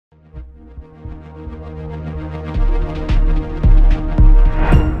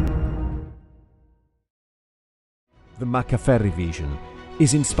The Maccaferri Vision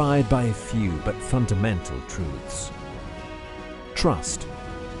is inspired by a few but fundamental truths. Trust,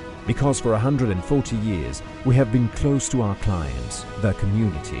 because for 140 years we have been close to our clients, their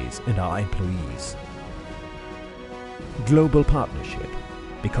communities and our employees. Global partnership,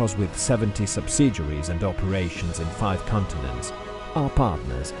 because with 70 subsidiaries and operations in 5 continents, our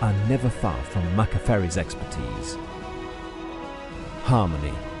partners are never far from Maccaferri's expertise.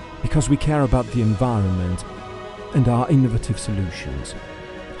 Harmony, because we care about the environment and our innovative solutions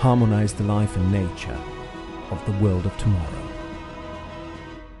harmonize the life and nature of the world of tomorrow.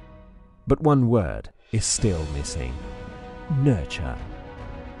 But one word is still missing: nurture.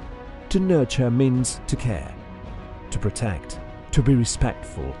 To nurture means to care, to protect, to be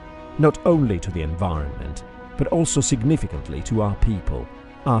respectful, not only to the environment, but also significantly to our people,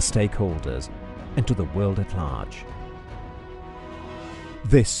 our stakeholders, and to the world at large.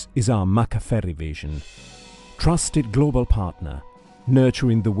 This is our Maccaferri Vision. Trusted global partner,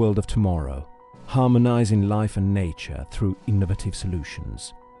 nurturing the world of tomorrow, harmonizing life and nature through innovative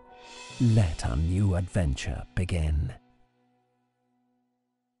solutions. Let our new adventure begin.